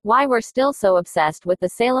Why we're still so obsessed with the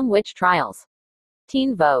Salem witch trials.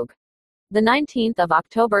 Teen Vogue. The 19th of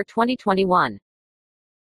October 2021.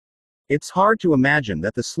 It's hard to imagine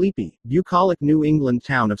that the sleepy, bucolic New England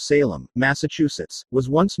town of Salem, Massachusetts, was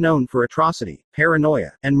once known for atrocity,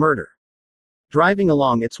 paranoia, and murder. Driving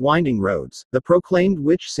along its winding roads, the proclaimed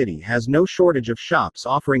witch city has no shortage of shops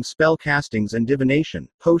offering spell castings and divination,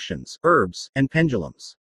 potions, herbs, and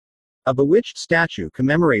pendulums. A bewitched statue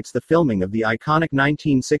commemorates the filming of the iconic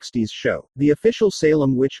 1960s show. The official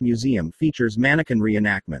Salem Witch Museum features mannequin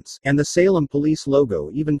reenactments, and the Salem police logo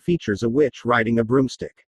even features a witch riding a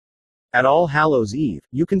broomstick. At All Hallows Eve,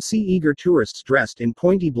 you can see eager tourists dressed in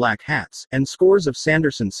pointy black hats, and scores of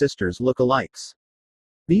Sanderson sisters look-alikes.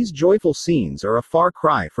 These joyful scenes are a far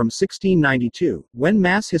cry from 1692, when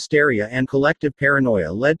mass hysteria and collective paranoia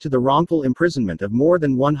led to the wrongful imprisonment of more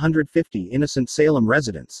than 150 innocent Salem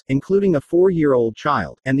residents, including a 4-year-old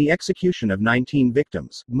child, and the execution of 19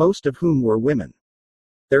 victims, most of whom were women.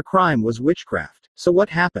 Their crime was witchcraft. So what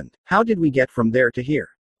happened? How did we get from there to here?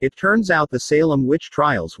 It turns out the Salem witch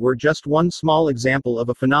trials were just one small example of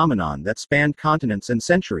a phenomenon that spanned continents and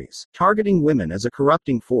centuries, targeting women as a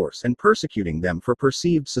corrupting force and persecuting them for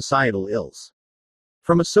perceived societal ills.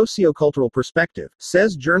 From a sociocultural perspective,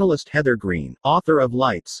 says journalist Heather Green, author of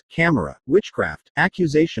Lights, Camera, Witchcraft,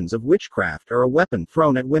 accusations of witchcraft are a weapon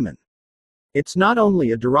thrown at women. It's not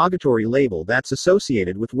only a derogatory label that's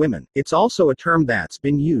associated with women, it's also a term that's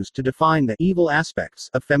been used to define the evil aspects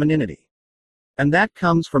of femininity. And that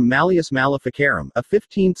comes from Malleus Maleficarum, a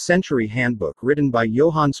 15th-century handbook written by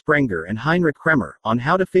Johann Sprenger and Heinrich Kremer, on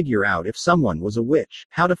how to figure out if someone was a witch,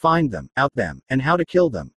 how to find them, out them, and how to kill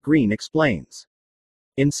them, Green explains.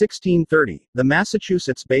 In 1630, the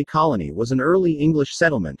Massachusetts Bay Colony was an early English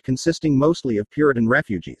settlement consisting mostly of Puritan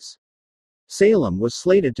refugees. Salem was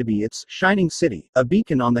slated to be its shining city, a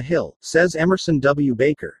beacon on the hill, says Emerson W.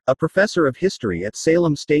 Baker, a professor of history at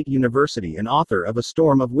Salem State University and author of A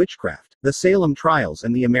Storm of Witchcraft, The Salem Trials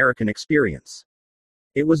and the American Experience.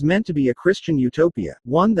 It was meant to be a Christian utopia,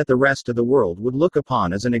 one that the rest of the world would look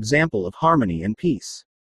upon as an example of harmony and peace.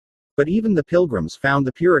 But even the Pilgrims found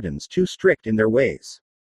the Puritans too strict in their ways.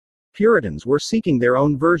 Puritans were seeking their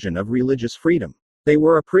own version of religious freedom. They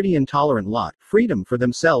were a pretty intolerant lot, freedom for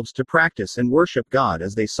themselves to practice and worship God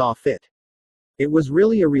as they saw fit. It was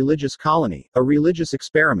really a religious colony, a religious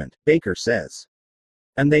experiment, Baker says.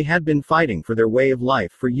 And they had been fighting for their way of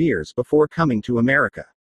life for years before coming to America.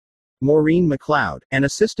 Maureen MacLeod, an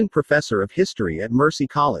assistant professor of history at Mercy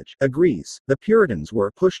College, agrees. The Puritans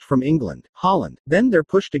were pushed from England, Holland, then they're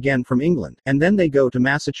pushed again from England, and then they go to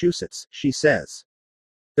Massachusetts, she says.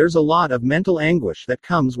 There's a lot of mental anguish that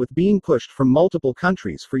comes with being pushed from multiple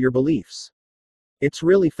countries for your beliefs. It's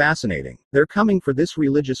really fascinating. They're coming for this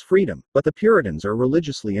religious freedom, but the Puritans are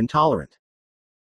religiously intolerant.